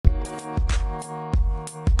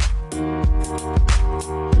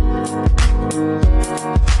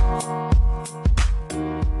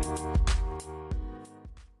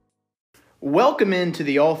welcome into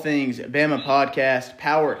the All Things Bama podcast,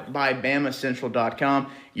 powered by BamaCentral.com,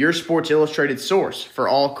 your Sports Illustrated source for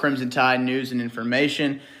all Crimson Tide news and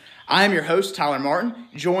information. I am your host, Tyler Martin,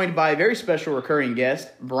 joined by a very special recurring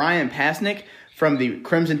guest, Bryan Passink from the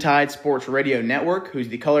Crimson Tide Sports Radio Network, who's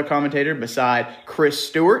the color commentator beside Chris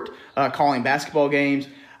Stewart, calling basketball games.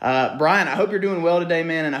 Bryan, I hope you're doing well today,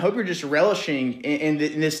 man, and I hope you're just relishing in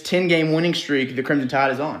this 10-game winning streak the Crimson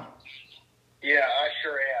Tide is on. Yeah, I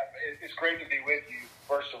sure am. It's great to be with you,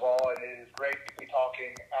 first of all, and it is great to be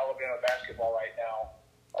talking Alabama basketball right now.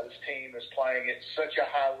 This team is playing at such a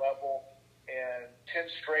high level, and 10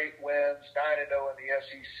 straight wins, 9-0 in the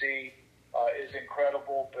SEC is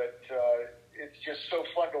incredible, but it's just so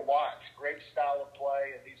fun to watch. Great style of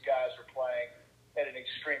play, and these guys are playing at an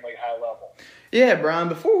extremely high level. Yeah, Bryan,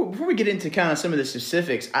 before we get into kind of some of the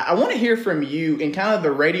specifics, I want to hear from you in kind of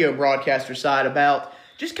the radio broadcaster side about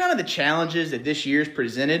just kind of the challenges that this year's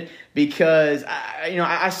presented, because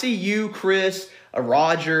I see you, Chris,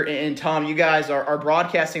 Roger, and Tom, you guys are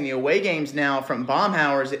broadcasting the away games now from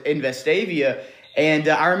Baumhower's in Vestavia. And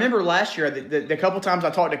I remember last year, the couple times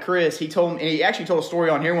I talked to Chris, he actually told a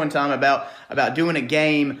story on here one time about doing a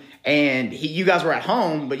game, and you guys were at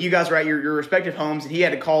home, but you guys were at your respective homes, and he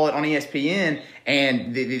had to call it on ESPN,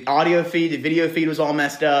 and the audio feed, the video feed was all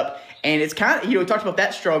messed up. And it's kind of, we talked about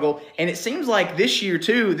that struggle, and it seems like this year,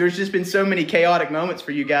 too, there's just been so many chaotic moments for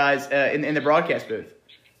you guys in the broadcast booth.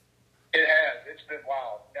 It has. It's been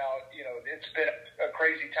wild. Now, it's been a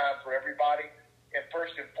crazy time for everybody. And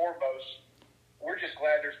first and foremost, we're just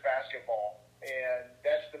glad there's basketball. And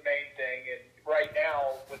that's the main thing. And right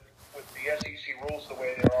now, with the SEC rules the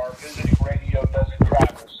way they are, visiting radio doesn't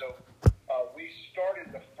travel. So we started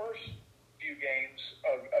the first few games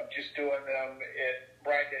of just doing them at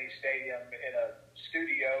Bryan Stadium in a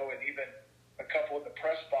studio and even a couple in the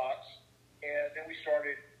press box. And then we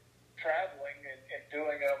started traveling and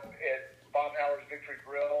doing them at Baumhower's Victory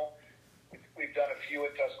Grill. We've done a few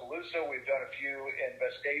at Tuscaloosa. We've done a few in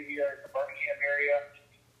Vestavia, in the Birmingham area.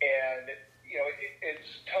 And,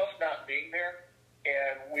 it's tough not being there.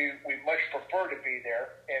 And we much prefer to be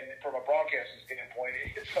there. And from a broadcasting standpoint,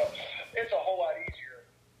 it's a whole lot easier.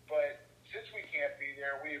 But since we can't be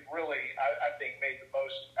there, we've really, I think, made the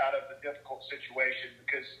most out of the difficult situation,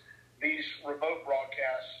 because these remote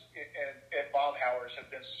broadcasts at Baumhower's have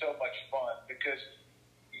been so much fun, because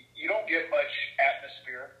you don't get much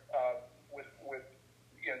atmosphere with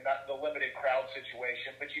not the limited crowd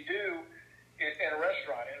situation, but you do in a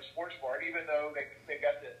restaurant, in a sports bar. And even though they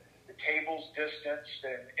got the tables distanced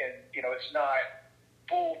and it's not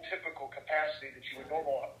full typical capacity that you would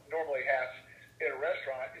normally have at a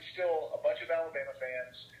restaurant, it's still a bunch of Alabama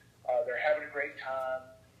fans. They're having a great time.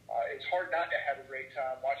 It's hard not to have a great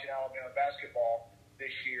time watching Alabama basketball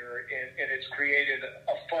this year, and it's created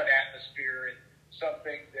a fun atmosphere and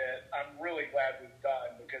something that I'm really glad we've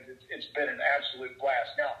done, because it's been an absolute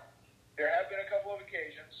blast. Now, there have been a couple of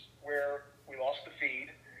occasions where we lost the feed,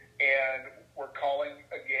 and we're calling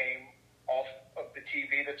a game off of the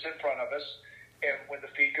TV that's in front of us, and when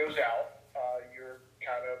the feed goes out, you're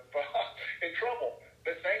kind of in trouble.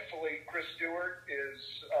 But thankfully, Chris Stewart is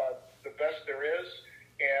the best there is,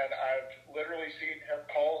 and I've literally seen him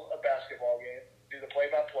call a basketball game, do the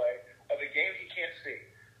play-by-play of a game he can't see.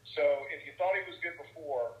 So if you thought he was good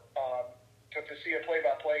before, to see a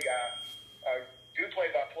play-by-play guy do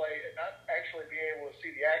play-by-play and not actually be able to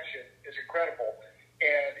see the action is incredible.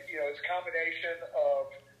 And, it's a combination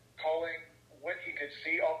of calling what he could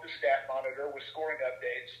see off the stat monitor with scoring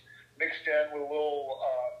updates, mixed in with a little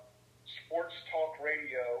sports talk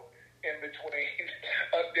radio in between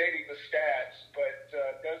updating the stats, but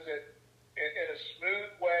does it in a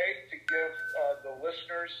smooth way to give the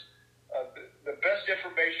listeners the best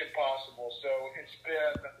information possible. So it's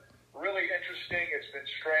been really interesting. It's been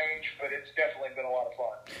strange, but it's definitely been a lot of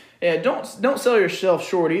fun. Yeah, don't sell yourself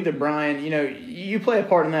short either, Bryan. You play a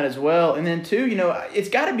part in that as well. And then too, it's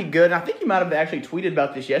got to be good. And I think you might have actually tweeted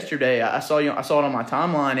about this yesterday. I saw it on my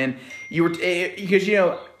timeline, and you were because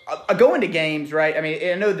going to games, right? I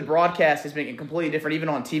mean, I know the broadcast has been completely different, even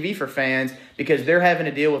on TV for fans, because they're having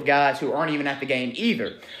to deal with guys who aren't even at the game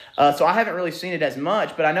either. So I haven't really seen it as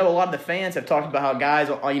much, but I know a lot of the fans have talked about how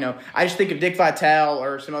guys, I just think of Dick Vitale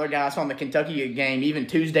or some other guys on the Kentucky game, even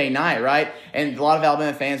Tuesday night, right? And a lot of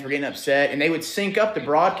Alabama fans were getting upset, and they would sync up the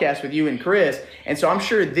broadcast with you and Chris. And so I'm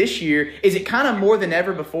sure this year, is it kind of more than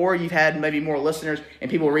ever before you've had maybe more listeners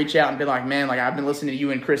and people reach out and be like, man, I've been listening to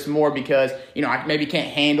you and Chris more because, I maybe can't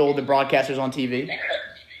handle the broadcasters on TV?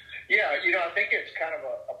 Yeah, I think it's kind of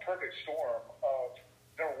a perfect storm of,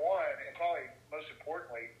 number one, and probably most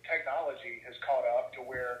importantly, technology has caught up to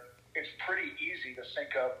where it's pretty easy to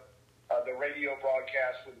sync up the radio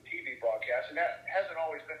broadcast with the TV broadcast, and that hasn't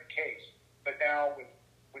always been the case. But now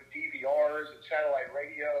with DVRs and satellite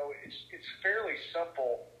radio, it's fairly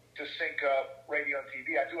simple to sync up radio and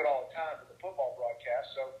TV. I do it all the time with the football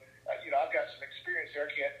broadcast, so I've got some experience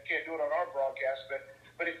there. Can't do it on our broadcast,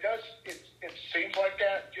 but it does. It seems like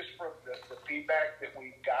that just from the feedback that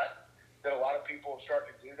we got, that a lot of people have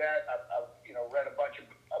started to do that. I've read a bunch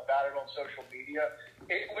about it on social media,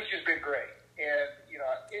 which has been great. And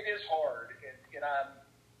it is hard, and I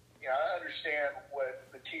understand what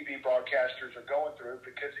the TV broadcasters are going through,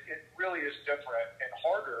 because it really is different and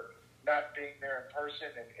harder not being there in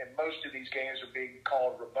person, and most of these games are being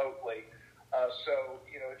called remotely. So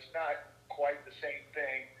it's not quite the same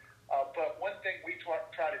thing. But one thing we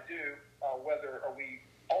try to do, we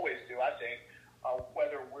always do, I think,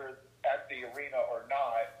 whether we're at the arena or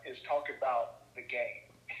not, is talk about the game.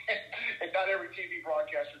 And not every TV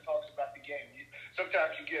broadcaster talks about the game.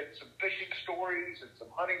 Sometimes you get some fishing stories and some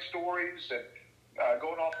hunting stories and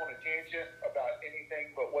going off on a tangent about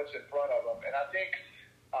anything but what's in front of them. And I think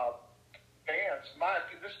fans,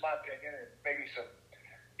 this is my opinion, and maybe some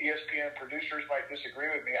ESPN producers might disagree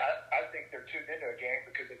with me. I think they're tuned into a game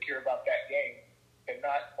because they care about that game and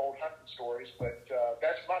not old hunting stories. But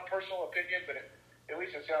that's my personal opinion, but at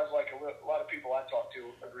least it sounds like a lot of people I talk to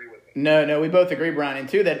agree with me. No, we both agree, Bryan. And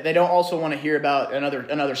two, that they don't also want to hear about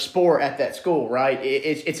another sport at that school, right?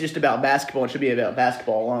 It's just about basketball. It should be about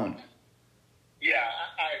basketball alone. Yeah,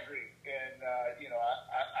 I agree. And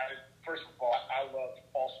I first of all, I love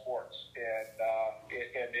all sports, and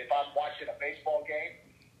if I'm watching a baseball game,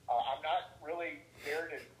 I'm not really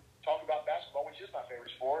there to talk about basketball, which is my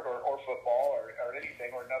favorite sport, or football, or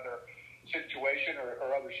anything, or another situation,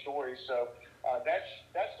 or other stories. So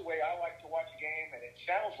that's the way I like to watch a game, and it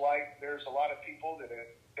sounds like there's a lot of people that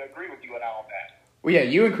agree with you and I on that. Well, yeah,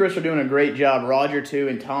 you and Chris are doing a great job. Roger, too,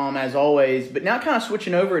 and Tom, as always. But now kind of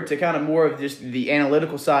switching over to kind of more of just the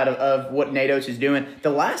analytical side of what Natos is doing.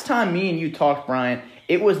 The last time me and you talked, Bryan,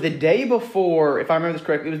 it was the day before, if I remember this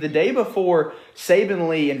correctly, it was the day before Saban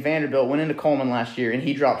Lee and Vanderbilt went into Coleman last year, and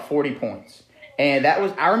he dropped 40 points. And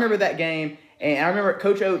I remember that game, and I remember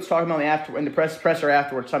Coach Oates talking about in the presser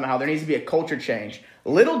afterwards, talking about how there needs to be a culture change.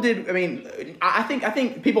 I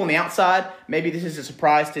think people on the outside, maybe this is a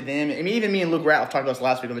surprise to them. I mean, even me and Luke Ratliff talked about this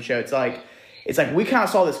last week on the show. It's like we kind of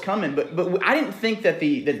saw this coming, but I didn't think that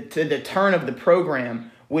the turn of the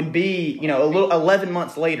program would be, a little 11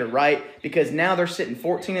 months later, right? Because now they're sitting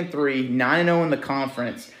 14-3, 9-0 in the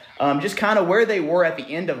conference. Just kind of where they were at the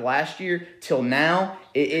end of last year till now.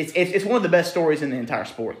 It's one of the best stories in the entire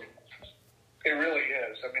sport. It really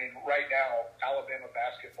is. I mean, right now, Alabama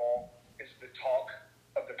basketball is the talk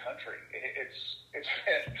of the country. It's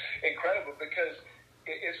been incredible because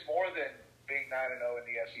it's more than being 9-0 in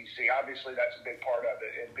the SEC. Obviously, that's a big part of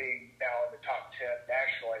it, and being now in the top 10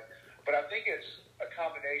 nationally. But I think it's a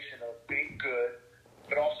combination of being good,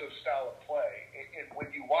 but also style of play. And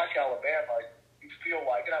when you watch Alabama, you feel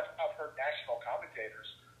like, and I've heard national commentators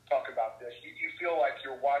talk about this, you feel like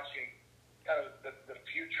you're watching kind of the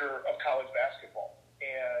future of college basketball.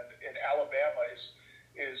 And Alabama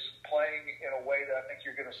is playing in a way that I think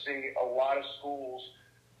you're going to see a lot of schools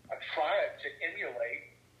trying to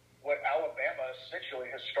emulate what Alabama essentially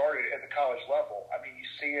has started at the college level. I mean, you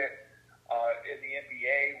see it in the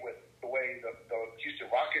NBA with the way the Houston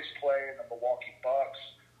Rockets play and the Milwaukee Bucks.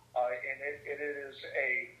 And it is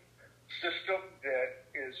a system that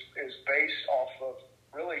is based off of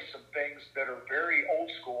really some things that are very old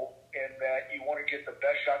school, in that you want to get the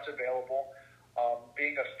best shots available.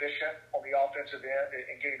 Being efficient on the offensive end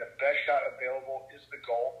and getting the best shot available is the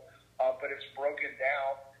goal. But it's broken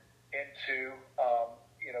down into,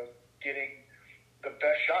 getting the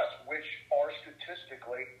best shots, which are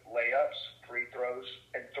statistically layups, free throws,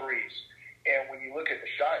 and threes. And when you look at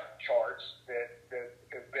the shot charts that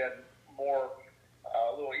have been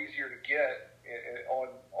a little easier to get on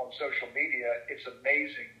social media, it's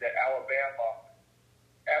amazing that Alabama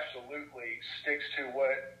absolutely sticks to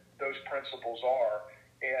what those principles are.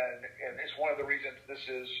 And it's one of the reasons this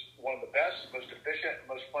is one of the best, most efficient, and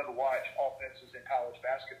most fun to watch offenses in college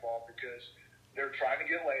basketball, because they're trying to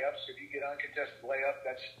get layups. If you get uncontested layup,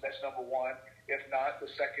 that's number one. If not, the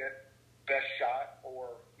second best shot,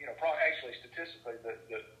 or probably actually statistically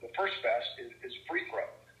the first best is free throw,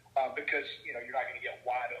 because you're not going to get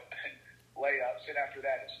wide open layups, and after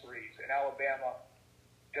that it's threes. And Alabama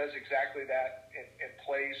does exactly that and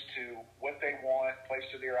plays to what they want, plays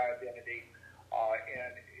to their identity.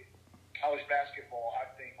 And college basketball, I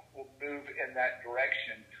think, will move in that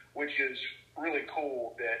direction, which is really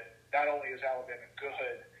cool, that not only is Alabama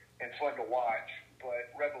good and fun to watch,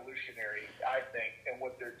 but revolutionary, I think, in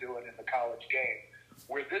what they're doing in the college game,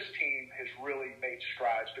 where this team has really made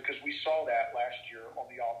strides, because we saw that last year on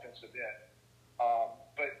the offensive end.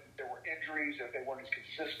 But there were injuries, they weren't as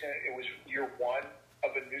consistent. It was year one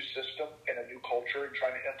of a new system and a new culture and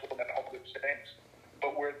trying to implement all those things.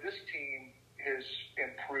 But where this team has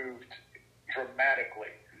improved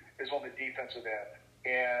dramatically is on the defensive end.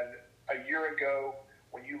 And a year ago,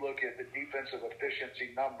 when you look at the defensive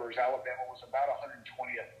efficiency numbers, Alabama was about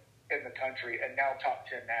 120th in the country and now top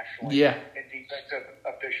 10 nationally in defensive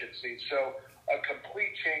efficiency. So a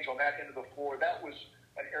complete change on that end of the floor. That was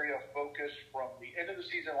an area of focus from the end of the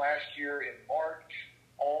season last year in March,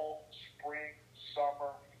 all spring,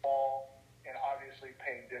 summer, fall, and obviously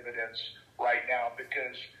paying dividends right now,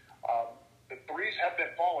 because the threes have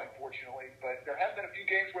been falling, fortunately, but there have been a few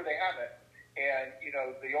games where they haven't. And, you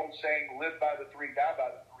know, the old saying, live by the three, die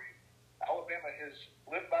by the three. Alabama has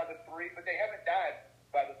lived by the three, but they haven't died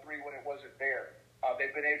by the three when it wasn't there.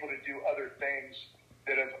 They've been able to do other things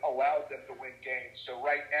that have allowed them to win games. So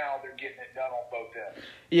right now they're getting it done on both ends.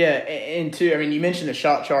 Yeah, and too, I mean, you mentioned the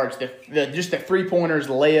shot charts, just the 3-pointers,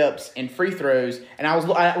 layups, and free throws.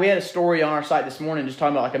 And we had a story on our site this morning just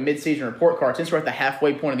talking about like a midseason report card since we're at the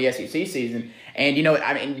halfway point of the SEC season. And, you know,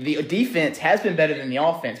 I mean, the defense has been better than the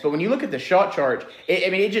offense. But when you look at the shot chart,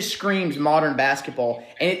 it just screams modern basketball.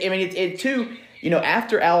 And, it too, you know,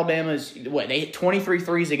 after Alabama's, they hit 23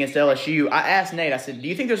 threes against LSU, I asked Nate, I said, do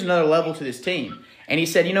you think there's another level to this team? And he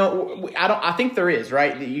said, you know, I think there is,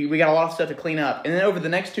 right? We got a lot of stuff to clean up. And then over the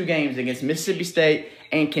next two games against Mississippi State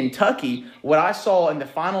and Kentucky, what I saw in the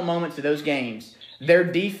final moments of those games, their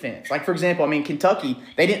defense. Like, for example, I mean, Kentucky,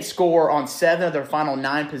 they didn't score on 7 of their final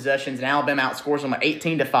 9 possessions, and Alabama outscores them like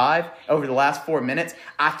 18-5 over the last 4 minutes.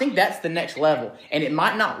 I think that's the next level. And it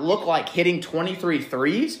might not look like hitting 23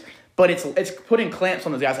 threes, but it's putting clamps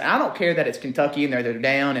on those guys. And I don't care that it's Kentucky and they're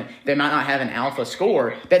down and they might not have an alpha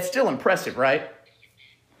score. That's still impressive, right?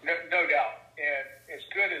 No doubt. And as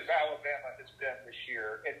good as Alabama has been this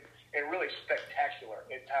year, and really spectacular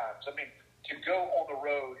at times. I mean, to go on the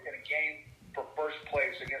road in a game for first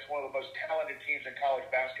place against one of the most talented teams in college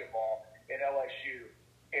basketball in LSU,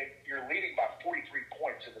 and you're leading by 43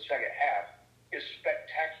 points in the second half, is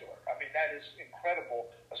spectacular. I mean, that is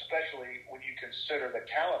incredible, especially when you consider the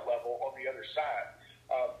talent level on the other side.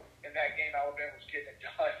 In that game, Alabama was getting it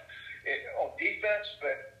done on defense,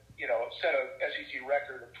 but, you know, set a SEC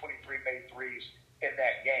record of 23 made threes in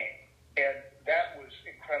that game. And that was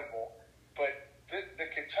incredible. But the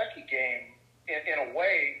Kentucky game, in a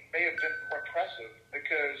way, may have been more impressive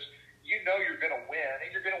because you know you're going to win,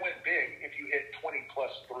 and you're going to win big if you hit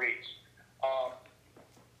 20-plus threes.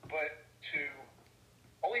 But to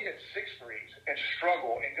only hit 6 threes and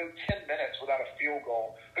struggle and go 10 minutes without a field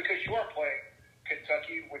goal, because you are playing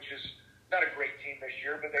Kentucky, which is not a great team this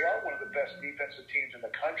year, but they are one of the best defensive teams in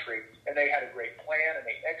the country, and they had a great plan, and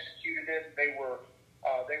they executed it. They were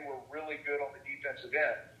really good on the defensive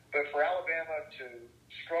end. But for Alabama to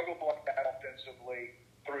struggle like that offensively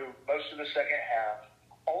through most of the second half,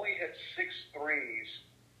 only hit 6 threes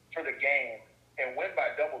for the game, and win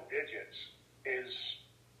by double digits is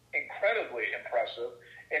incredibly impressive.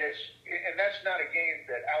 And that's not a game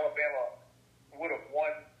that Alabama would have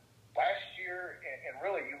won last year. And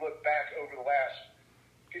really, you look back over the last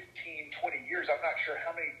 15, 20 years, I'm not sure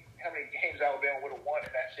how many games Alabama would have won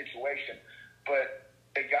in that situation. But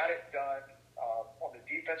they got it done on the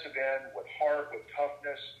defensive end with heart, with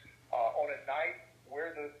toughness, on a night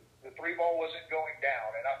where the 3-ball wasn't going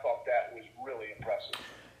down. And I thought that was really impressive.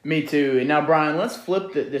 Me too. And now, Bryan, let's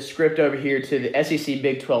flip the script over here to the SEC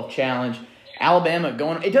Big 12 Challenge. Alabama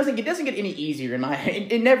going. It doesn't get any easier in my.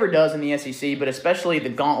 It never does in the SEC, but especially the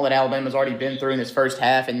gauntlet Alabama's already been through in this first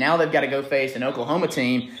half, and now they've got to go face an Oklahoma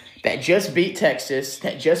team that just beat Texas,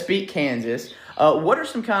 that just beat Kansas. What are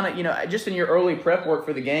some kind of, just in your early prep work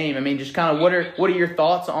for the game? I mean, just kind of what are your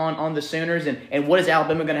thoughts on the Sooners, and what is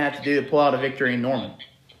Alabama going to have to do to pull out a victory in Norman?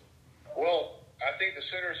 Well, I think the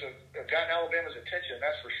Sooners have gotten Alabama's attention,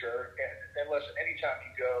 that's for sure. And listen, anytime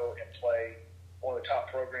you go and play one of the top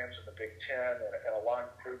programs in the Big Ten and a Lon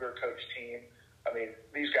Kruger coach team, I mean,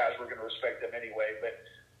 these guys were going to respect them anyway. But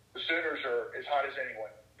the Sooners are as hot as anyone.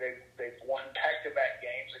 They've won back-to-back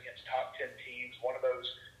games against top 10 teams, one of those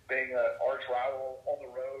being an arch rival on the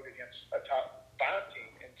road against a top 5 team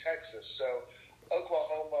in Texas. So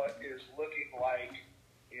Oklahoma is looking like,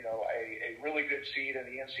 a really good seed in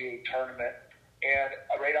the NCAA tournament and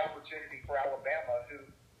a great opportunity for Alabama, who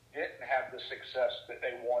didn't have the success that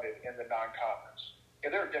they wanted in the non-conference. And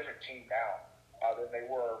they're a different team now than they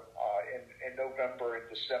were in November and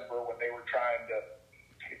December when they were trying to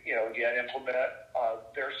again, implement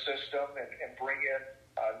their system and bring in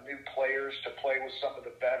new players to play with some of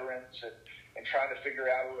the veterans and trying to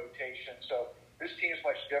figure out a rotation. So this team's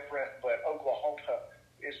much different, but Oklahoma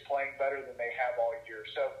is playing better than they have all year.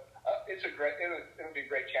 So it'll be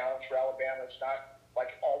a great challenge for Alabama. It's not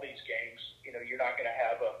like all these games. You're not going to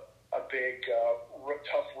have a big,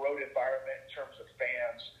 tough road environment in terms of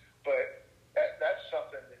fans, but that's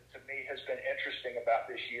something that to me has been interesting about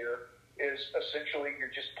this year is essentially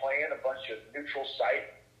you're just playing a bunch of neutral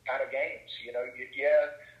site kind of games.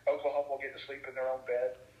 Oklahoma will get to sleep in their own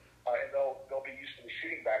bed, and they'll be used to the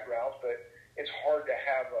shooting background, but it's hard to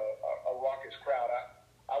have a raucous crowd.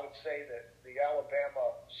 I would say that the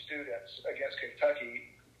Alabama students against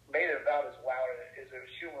Kentucky made it about as loud as it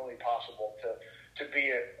was humanly possible to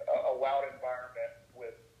be a loud environment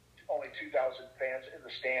with only 2,000 fans in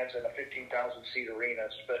the stands and a 15,000 seat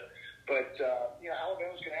arenas. But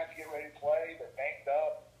Alabama's going to have to get ready to play. They're banged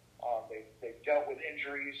up. They've dealt with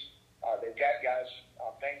injuries. They've got guys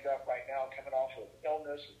banged up right now coming off of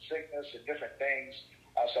illness and sickness and different things.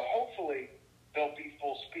 So hopefully they'll be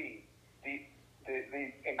full speed.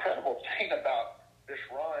 The incredible thing about this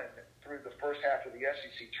run through the first half of the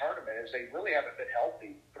SEC tournament is they really haven't been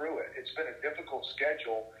healthy through it. It's been a difficult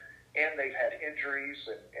schedule, and they've had injuries,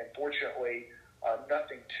 and fortunately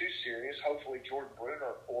nothing too serious. Hopefully Jordan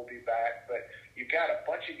Bruner will be back, but you've got a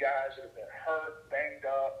bunch of guys that have been hurt, banged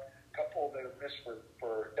up, a couple that have missed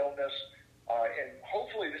for illness, and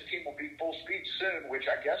hopefully this team will be full speed soon, which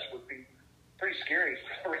I guess would be pretty scary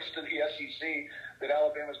for the rest of the SEC that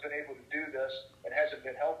Alabama's been able to do this and hasn't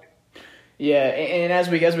been healthy. Yeah, and as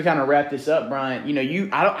we kind of wrap this up, Bryan,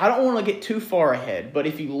 I don't want to get too far ahead, but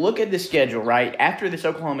if you look at the schedule, right, after this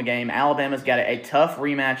Oklahoma game, Alabama's got a tough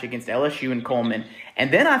rematch against LSU and Coleman,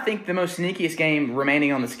 and then I think the most sneakiest game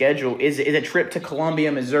remaining on the schedule is a trip to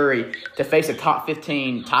Columbia, Missouri to face a top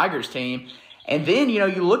 15 Tigers team. And then,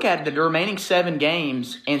 you look at the remaining 7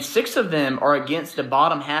 games, and 6 of them are against the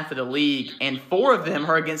bottom half of the league, and 4 of them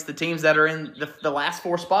are against the teams that are in the last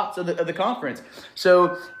 4 spots of the conference.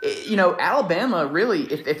 So, Alabama really,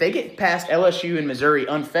 if they get past LSU and Missouri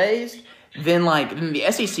unfazed, then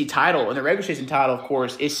the SEC title and the regular season title, of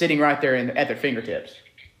course, is sitting right there at their fingertips.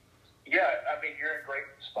 Yeah, you're in a great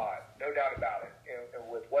spot, no doubt about it. And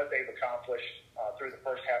with what they've accomplished through the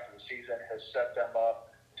first half of the season has set them up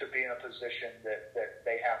to be in a position that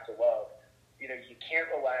they have to love. You can't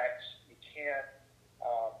relax. You can't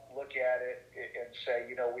look at it and say,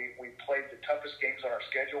 we played the toughest games on our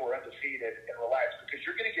schedule. We're undefeated and relax, because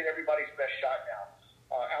you're going to get everybody's best shot now.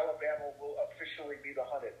 Alabama will officially be the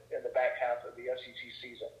hunted in the back half of the SEC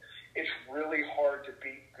season. It's really hard to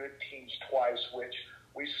beat good teams twice, which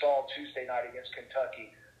we saw Tuesday night against Kentucky.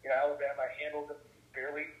 Alabama handled them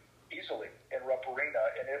fairly easily in Rupp Arena,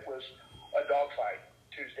 and it was a dogfight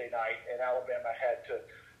Tuesday night, and Alabama had to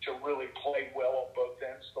really play well on both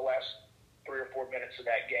ends the last 3 or 4 minutes of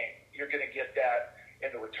that game. You're going to get that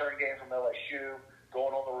in the return game from LSU,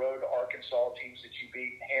 going on the road to Arkansas, teams that you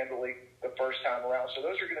beat handily the first time around. So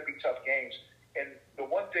those are going to be tough games. And the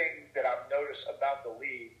one thing that I've noticed about the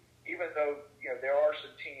league, even though there are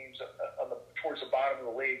some teams towards the bottom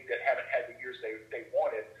of the league that haven't had the years they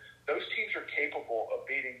wanted, those teams are capable of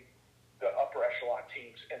beating the upper echelon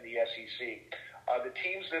teams in the SEC. The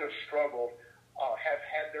teams that have struggled have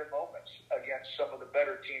had their moments against some of the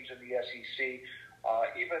better teams in the SEC,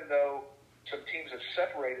 even though some teams have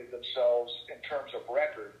separated themselves in terms of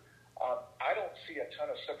record. I don't see a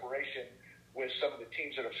ton of separation with some of the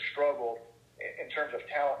teams that have struggled in terms of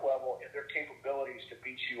talent level and their capabilities to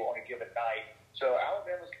beat you on a given night. So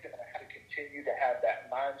Alabama's going to have to continue to have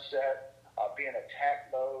that mindset, be in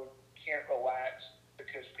attack mode, can't relax,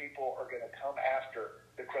 because people are going to come after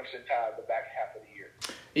the Crimson Tide the back half of the year.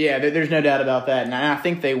 Yeah, there's no doubt about that, and I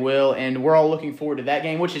think they will, and we're all looking forward to that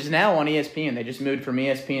game, which is now on ESPN. They just moved from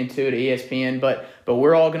ESPN2 to ESPN, but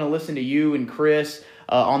we're all going to listen to you and Chris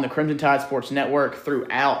on the Crimson Tide Sports Network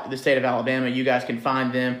throughout the state of Alabama. You guys can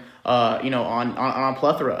find them on a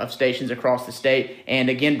plethora of stations across the state. And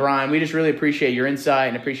again, Bryan, we just really appreciate your insight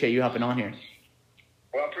and appreciate you hopping on here.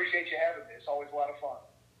 Well, I appreciate you having me. It's always a lot of fun.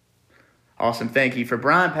 Awesome. Thank you. For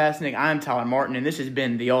Bryan Passink, I'm Tyler Martin, and this has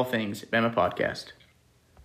been the All Things Bama Podcast.